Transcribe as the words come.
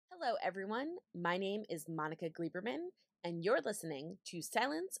Hello, everyone. My name is Monica Gleiberman, and you're listening to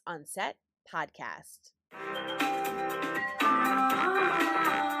Silence on Set podcast.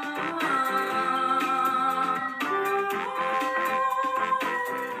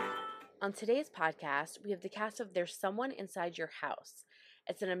 On today's podcast, we have the cast of There's Someone Inside Your House.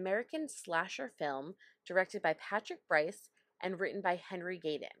 It's an American slasher film directed by Patrick Bryce and written by Henry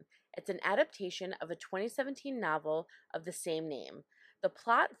Gayden. It's an adaptation of a 2017 novel of the same name. The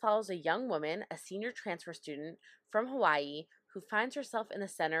plot follows a young woman, a senior transfer student from Hawaii, who finds herself in the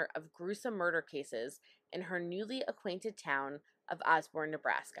center of gruesome murder cases in her newly acquainted town of Osborne,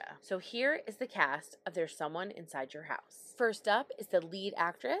 Nebraska. So here is the cast of There's Someone Inside Your House. First up is the lead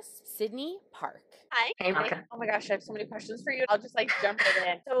actress, Sydney Park. Hi. Hey, Monica. Oh my gosh, I have so many questions for you. I'll just jump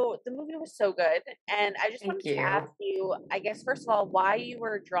right in. So the movie was so good, and I just wanted to ask you, I guess first of all, why you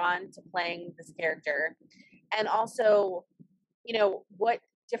were drawn to playing this character, and also, what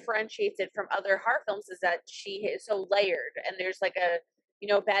differentiates it from other horror films is that she is so layered, and there's like a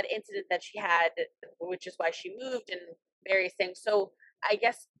bad incident that she had, which is why she moved and various things. So I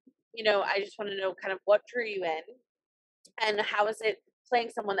guess I just want to know kind of what drew you in, and how is it playing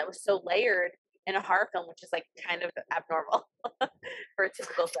someone that was so layered in a horror film, which is kind of abnormal for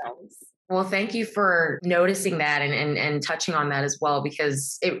typical films. Well, thank you for noticing that and touching on that as well,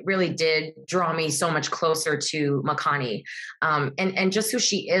 because it really did draw me so much closer to Makani. And just who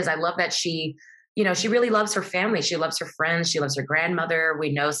she is. I love that she really loves her family. She loves her friends. She loves her grandmother.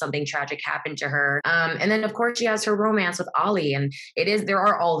 We know something tragic happened to her. And then of course she has her romance with Ollie. And there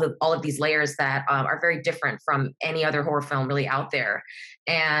are all of these layers that are very different from any other horror film really out there.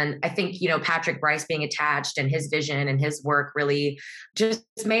 And I think, Patrick Bryce being attached and his vision and his work really just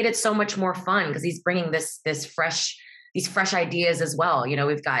made it so much more fun, because he's bringing these fresh ideas as well.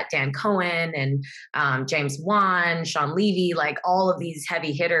 We've got Dan Cohen and James Wan, Sean Levy, like all of these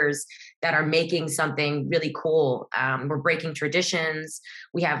heavy hitters that are making something really cool. We're breaking traditions.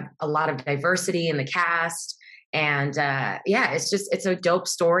 We have a lot of diversity in the cast. And it's a dope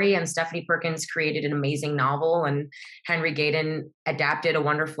story. And Stephanie Perkins created an amazing novel, and Henry Gayden adapted a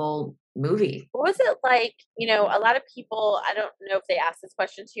wonderful movie. What was it like? A lot of people, I don't know if they asked this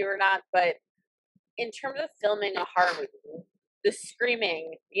question to you or not, but in terms of filming a horror movie, the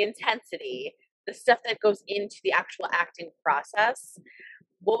screaming, the intensity, the stuff that goes into the actual acting process,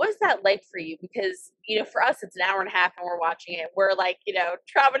 what was that like for you? Because, for us, it's an hour and a half and we're watching it. We're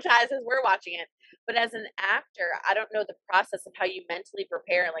traumatized as we're watching it. But as an actor, I don't know the process of how you mentally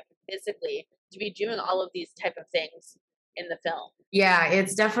prepare and physically to be doing all of these type of things in the film. Yeah,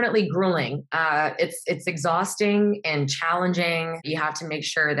 it's definitely grueling. It's exhausting and challenging. You have to make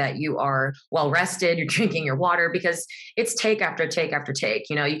sure that you are well rested, you're drinking your water, because it's take after take after take.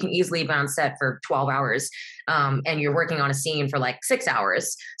 You can easily be on set for 12 hours and you're working on a scene for 6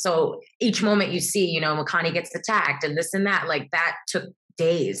 hours. So each moment you see, Makani gets attacked and this and that, that took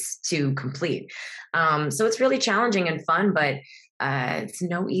days to complete. So it's really challenging and fun, but it's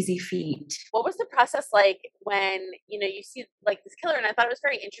no easy feat. What was the process like when, you see this killer? And I thought it was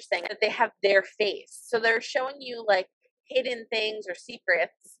very interesting that they have their face. So they're showing you hidden things or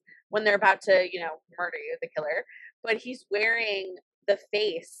secrets when they're about to, murder you, the killer. But he's wearing the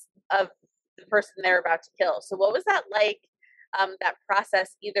face of the person they're about to kill. So what was that like, that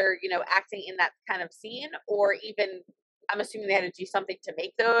process, either, acting in that kind of scene, or even, I'm assuming they had to do something to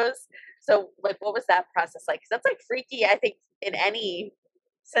make those. So what was that process like? Because that's freaky, I think, in any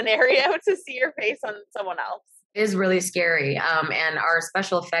scenario to see your face on someone else. It is really scary. And our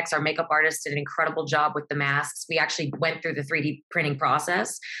special effects, our makeup artists did an incredible job with the masks. We actually went through the 3D printing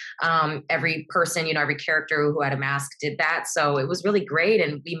process. Every person, every character who had a mask did that. So it was really great.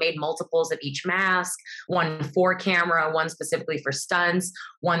 And we made multiples of each mask, one for camera, one specifically for stunts,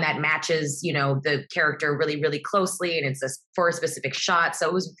 one that matches, the character really, really closely. And it's for a specific shot. So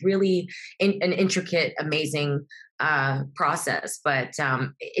it was really an intricate, amazing process, but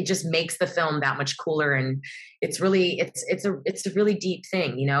it just makes the film that much cooler. And it's a really deep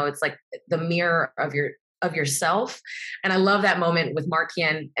thing. It's like the mirror of yourself. And I love that moment with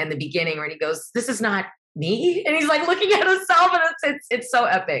Markian in the beginning where he goes, "This is not me," and he's looking at himself, and it's so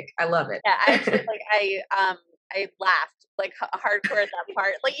epic. I love it. Yeah, I actually I laughed hardcore at that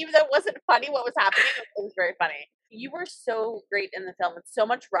part. Even though it wasn't funny what was happening, it was very funny. You were so great in the film, and so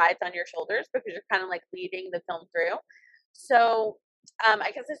much rides on your shoulders because you're kind of leading the film through. So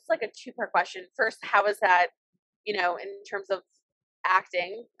I guess it's a two-part question. First, how is that, in terms of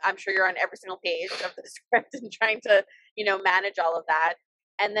acting? I'm sure you're on every single page of the script and trying to, manage all of that.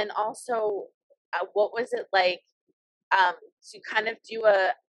 And then also, what was it like to kind of do a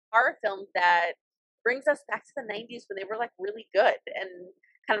horror film that brings us back to the 90s when they were really good, and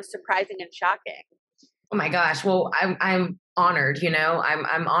kind of surprising and shocking? Oh my gosh. Well, I'm honored,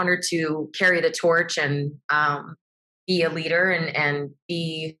 I'm honored to carry the torch and be a leader and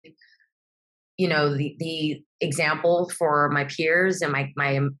be, the example for my peers and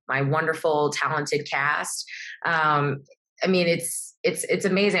my wonderful, talented cast. Um, I mean, it's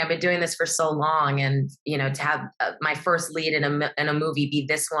amazing. I've been doing this for so long, and to have my first lead in a movie be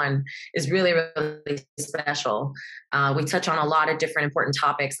this one is really, really special. We touch on a lot of different important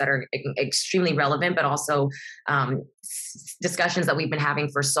topics that are extremely relevant, but also discussions that we've been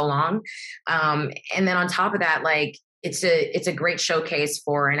having for so long. And then on top of that, like, it's a great showcase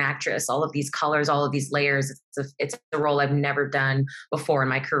for an actress. All of these colors, all of these layers. It's a role I've never done before in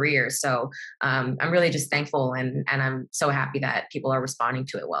my career. So I'm really just thankful, and I'm so happy that people are responding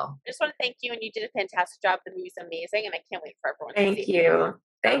to it well. I just want to thank you, and you did a fantastic job. The movie's amazing, and I can't wait for everyone Thank to see it. you.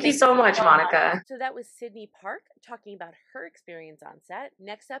 Thank you so much, Monica. So that was Sydney Park talking about her experience on set.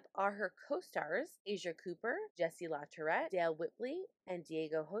 Next up are her co-stars, Asia Cooper, Jessie LaTourette, Dale Whitley, and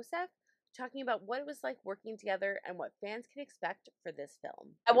Diego Josef, talking about what it was like working together and what fans can expect for this film.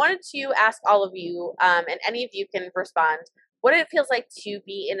 I wanted to ask all of you, and any of you can respond, what it feels like to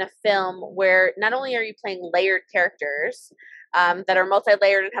be in a film where not only are you playing layered characters that are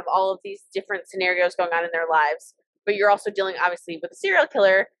multi-layered and have all of these different scenarios going on in their lives, but you're also dealing obviously with a serial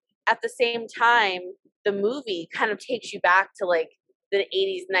killer. At the same time, the movie kind of takes you back to like the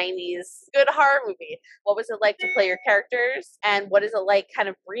 80s, 90s, good horror movie. What was it like to play your characters? And what is it like kind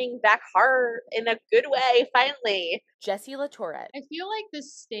of bringing back horror in a good way, finally? Jessie LaTourette. I feel like the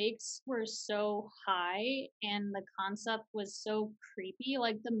stakes were so high and the concept was so creepy.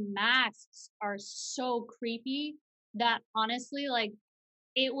 Like the masks are so creepy that honestly, like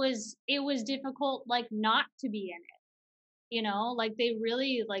it was difficult like not to be in it. Like they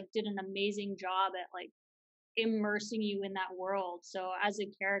really like did an amazing job at like immersing you in that world. So as a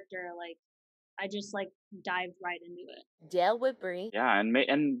character, like I just like dived right into it. Dale Whitbury. Yeah,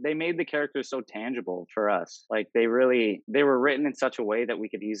 and they made the characters so tangible for us. Like they were written in such a way that we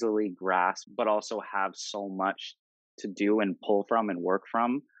could easily grasp, but also have so much to do and pull from and work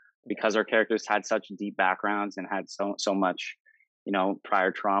from, because our characters had such deep backgrounds and had so much,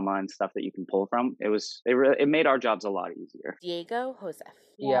 prior trauma and stuff that you can pull from. It made our jobs a lot easier. Diego Josef.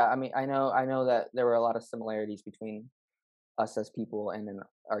 Yeah, I mean, I know that there were a lot of similarities between us as people and then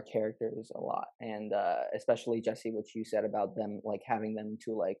our characters a lot, and especially Jessie, what you said about them, like having them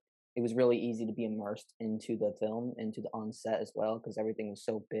to like, it was really easy to be immersed into the film, into the on set as well, because everything was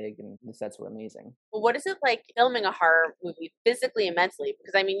so big and the sets were amazing. Well, what is it like filming a horror movie physically and mentally?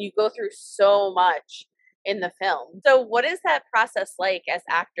 Because I mean, you go through so much in the film. So what is that process like as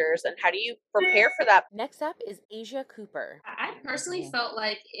actors, and how do you prepare for that? Next up is Asia Cooper. I personally felt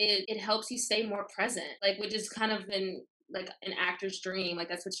like it helps you stay more present, like which is kind of been like an actor's dream. Like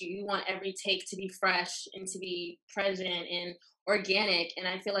that's what you want every take to be fresh and to be present and organic. And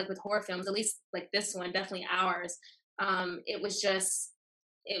I feel like with horror films, at least like this one, definitely ours, it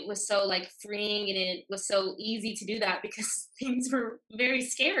was so like freeing, and it was so easy to do that because things were very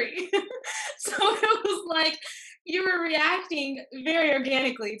scary. So it was like you were reacting very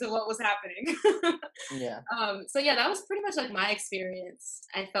organically to what was happening. Yeah. So yeah, that was pretty much like my experience.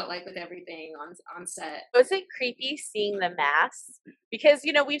 I felt like with everything on set. Was it creepy seeing the masks? Because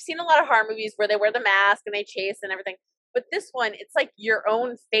we've seen a lot of horror movies where they wear the mask and they chase and everything, but this one, it's like your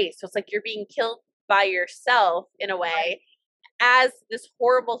own face. So it's like you're being killed by yourself in a way, as this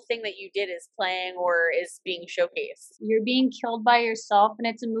horrible thing that you did is playing or is being showcased. You're being killed by yourself, and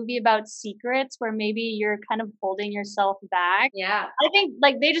it's a movie about secrets where maybe you're kind of holding yourself back. Yeah. I think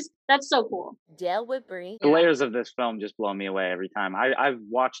like that's so cool. Dale Whitbury. The layers of this film just blow me away every time. I've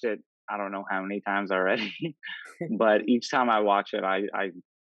watched it, I don't know how many times already, but each time I watch it, I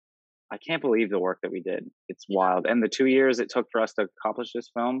can't believe the work that we did. It's wild. And the 2 years it took for us to accomplish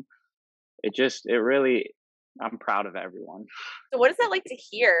this film, I'm proud of everyone. So what is that like to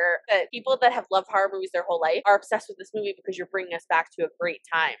hear that people that have loved horror movies their whole life are obsessed with this movie because you're bringing us back to a great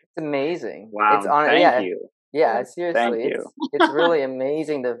time? It's amazing. Wow. It's Thank you. Yeah, seriously. Thank you. It's really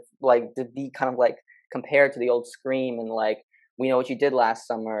amazing to be kind of like compared to the old Scream, and like We Know What You Did Last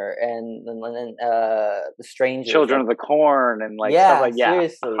Summer, and then The Strangers, Children of the Corn, and like yeah, stuff like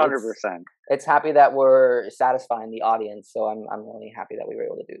seriously, 100%. It's happy that we're satisfying the audience, so I'm really happy that we were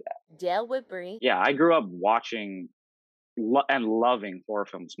able to do that. Dale Whitbury. Yeah, I grew up watching and loving horror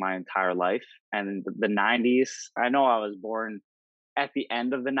films my entire life, and the 90s. I know I was born at the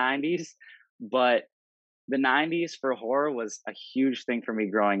end of the 90s, but the 90s for horror was a huge thing for me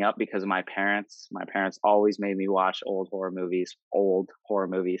growing up because of my parents. My parents always made me watch old horror movies.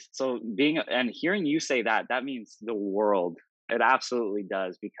 So hearing you say that means the world It absolutely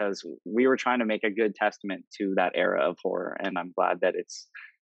does, because we were trying to make a good testament to that era of horror, and I'm glad that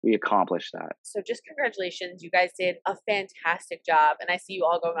we accomplished that. So just congratulations. You guys did a fantastic job. And I see you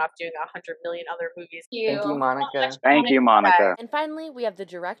all going off doing 100 million other movies. Thank you, Monica. Thank you, Monica. And finally, we have the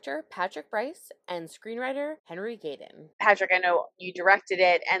director, Patrick Bryce, and screenwriter, Henry Gayden. Patrick, I know you directed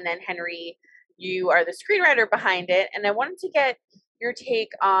it, and then Henry, you are the screenwriter behind it. And I wanted to get your take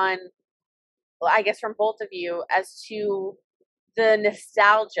on, well, I guess from both of you, as to the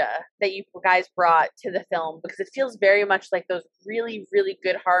nostalgia that you guys brought to the film, because it feels very much like those really, really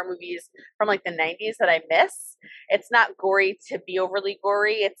good horror movies from like the 90s that I miss. It's not gory to be overly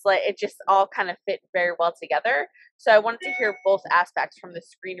gory. It's like it just all kind of fit very well together. So I wanted to hear both aspects, from the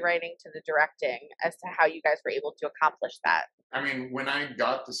screenwriting to the directing, as to how you guys were able to accomplish that. I mean, when I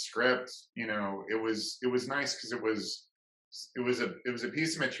got the script, you know, it was nice because it was a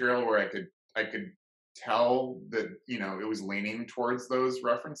piece of material where I could tell that, you know, it was leaning towards those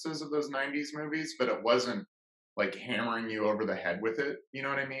references of those 90s movies, but it wasn't like hammering you over the head with it, you know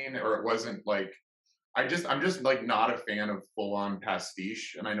what I mean? Or it wasn't like, I'm just like not a fan of full on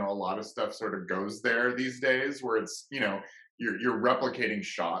pastiche, and I know a lot of stuff sort of goes there these days, where it's, you know, you're replicating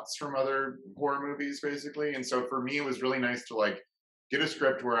shots from other horror movies basically. And so for me, it was really nice to like get a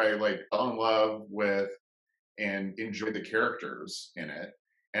script where I like fell in love with and enjoyed the characters in it,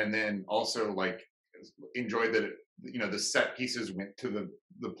 and then also like enjoyed that, you know, the set pieces went to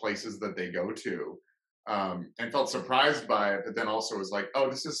the places that they go to, and felt surprised by it, but then also was like, oh,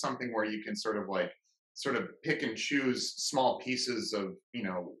 this is something where you can sort of pick and choose small pieces of, you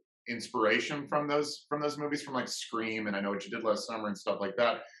know, inspiration from those movies, from like Scream and I Know What You Did Last Summer and stuff like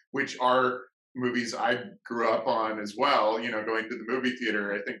that, which are movies I grew up on as well, you know, going to the movie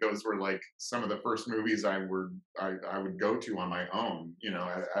theater. I think those were like some of the first movies I would go to on my own, you know,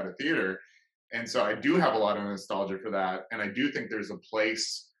 at a theater. And so I do have a lot of nostalgia for that. And I do think there's a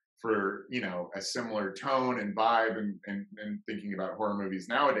place for, you know, a similar tone and vibe and thinking about horror movies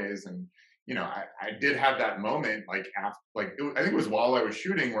nowadays. And, you know, I did have that moment, like, after, like, I think it was while I was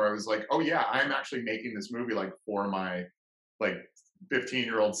shooting, where I was like, oh yeah, I'm actually making this movie like for my like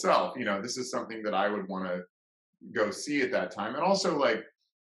 15-year-old self. You know, this is something that I would want to go see at that time. And also like,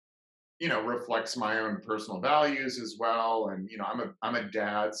 you know, reflects my own personal values as well. And, you know, I'm a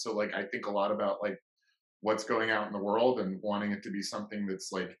dad, so like I think a lot about like what's going out in the world and wanting it to be something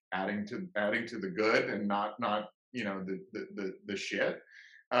that's like adding to the good and not you know the shit.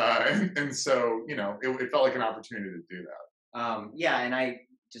 And so, you know, it felt like an opportunity to do that. Yeah, and I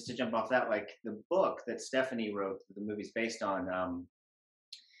just to jump off that, like the book that Stephanie wrote, that the movie's based on,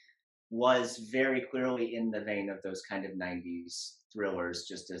 was very clearly in the vein of those kind of 90s thrillers,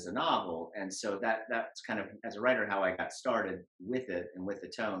 just as a novel. And so that's kind of, as a writer, how I got started with it and with the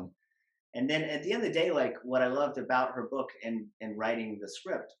tone. And then at the end of the day, like what I loved about her book and writing the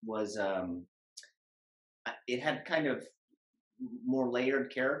script was it had kind of more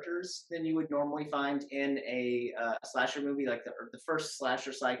layered characters than you would normally find in a slasher movie. Like the first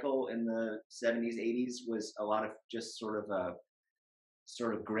slasher cycle in the 70s, 80s was a lot of just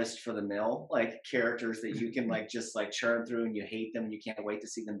sort of grist for the mill, like characters that you can like just like churn through and you hate them and you can't wait to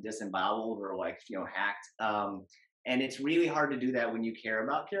see them disemboweled or like, you know, hacked. And it's really hard to do that when you care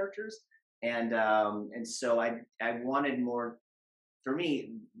about characters. And so I wanted more, for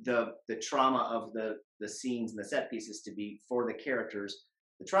me, the trauma of the scenes and the set pieces to be for the characters.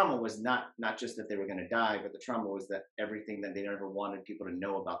 The trauma was not just that they were going to die, but the trauma was that everything that they never wanted people to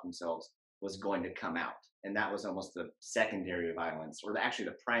know about themselves was going to come out. And that was almost the secondary violence, or actually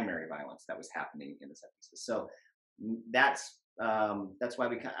the primary violence that was happening in the set pieces. So that's why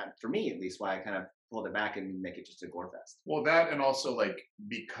for me at least, why I kind of pulled it back and make it just a gore fest. Well, that, and also like,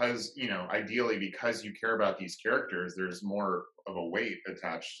 because, you know, ideally because you care about these characters, there's more of a weight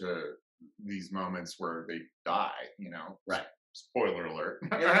attached to these moments where they die, you know? Right. Spoiler alert.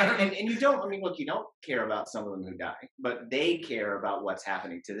 and you don't, I mean, look, you don't care about some of them who die, but they care about what's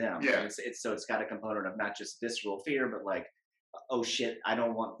happening to them. Yeah. So it's got a component of not just visceral fear, but like, oh shit, I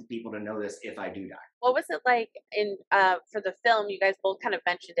don't want the people to know this if I do die. What was it like in for the film? You guys both kind of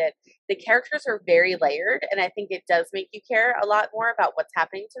mentioned it. The characters are very layered, and I think it does make you care a lot more about what's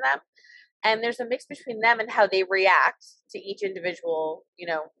happening to them. And there's a mix between them and how they react to each individual, you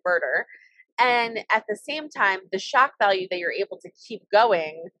know, murder. And at the same time, the shock value that you're able to keep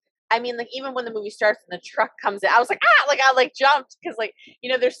going. I mean, like, even when the movie starts and the truck comes in, I was like, ah, like I like jumped, because like,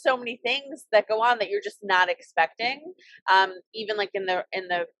 you know, there's so many things that go on that you're just not expecting. Even like in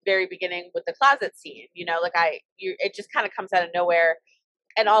the very beginning with the closet scene, you know, like it just kind of comes out of nowhere.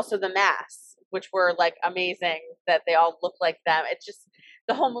 And also the masks, which were like amazing, that they all look like them. It's just,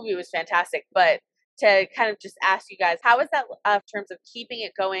 the whole movie was fantastic. But to kind of just ask you guys, how is that in terms of keeping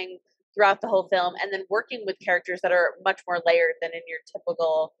it going throughout the whole film, and then working with characters that are much more layered than in your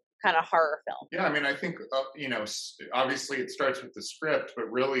typical kind of horror film? Yeah, I mean, I think obviously it starts with the script,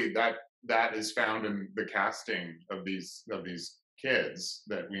 but really that is found in the casting of these kids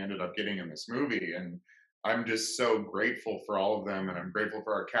that we ended up getting in this movie, and I'm just so grateful for all of them, and I'm grateful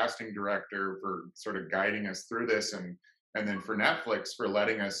for our casting director for sort of guiding us through this, and then for Netflix for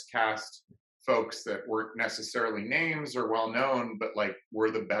letting us cast folks that weren't necessarily names or well known, but like were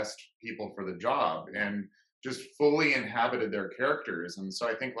the best people for the job and just fully inhabited their characters. And so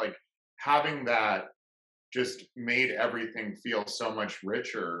I think like having that just made everything feel so much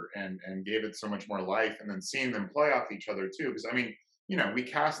richer and gave it so much more life. And then seeing them play off each other too, because I mean, we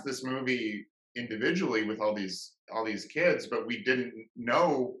cast this movie individually with all these kids, but we didn't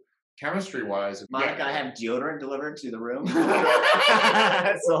know chemistry wise. Monica, I have deodorant delivered to the room.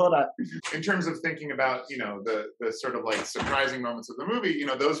 So hold on. In terms of thinking about the sort of like surprising moments of the movie,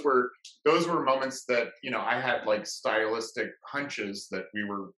 those were moments that I had like stylistic hunches that we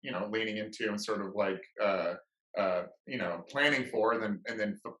were leaning into and sort of like planning for, and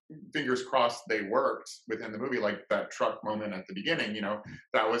then fingers crossed they worked within the movie. Like that truck moment at the beginning,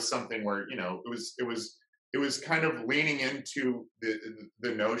 that was something where it was kind of leaning into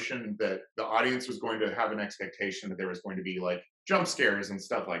the notion that the audience was going to have an expectation that there was going to be like jump scares and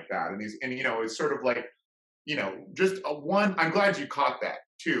stuff like that. And it's sort of like, just I'm glad you caught that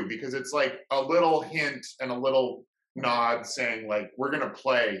too, because it's like a little hint and a little nod saying like, we're going to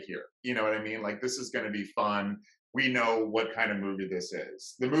play here. You know what I mean? Like, this is going to be fun. We know what kind of movie this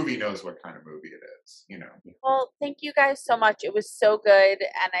is. The movie knows what kind of movie it is, Well, thank you guys so much. It was so good.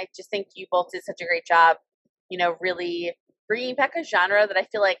 And I just think you both did such a great job, really bringing back a genre that I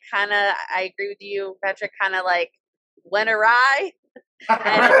feel like kind of, I agree with you, Patrick, kind of like went awry.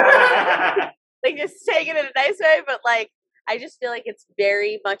 And, like just saying it in a nice way, but like, I just feel like it's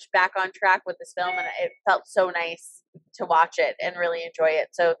very much back on track with this film, and it felt so nice to watch it and really enjoy it.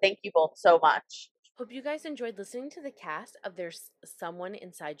 So thank you both so much. Hope you guys enjoyed listening to the cast of There's Someone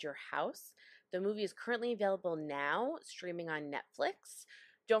Inside Your House. The movie is currently available now, streaming on Netflix.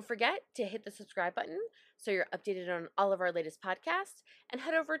 Don't forget to hit the subscribe button so you're updated on all of our latest podcasts, and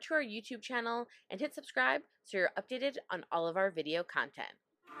head over to our YouTube channel and hit subscribe so you're updated on all of our video content.